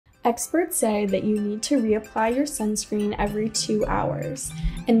Experts say that you need to reapply your sunscreen every 2 hours,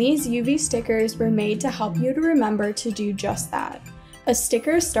 and these UV stickers were made to help you to remember to do just that. A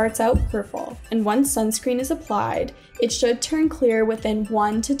sticker starts out purple, and once sunscreen is applied, it should turn clear within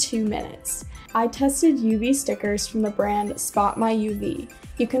 1 to 2 minutes. I tested UV stickers from the brand Spot My UV.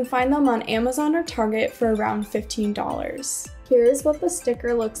 You can find them on Amazon or Target for around $15. Here is what the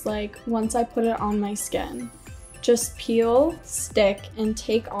sticker looks like once I put it on my skin. Just peel, stick, and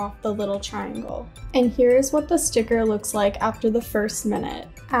take off the little triangle. And here is what the sticker looks like after the first minute.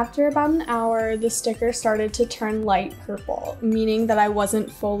 After about an hour, the sticker started to turn light purple, meaning that I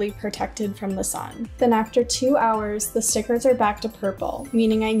wasn't fully protected from the sun. Then after 2 hours, the stickers are back to purple,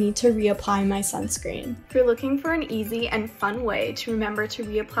 meaning I need to reapply my sunscreen. If you're looking for an easy and fun way to remember to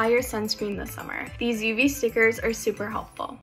reapply your sunscreen this summer, these UV stickers are super helpful.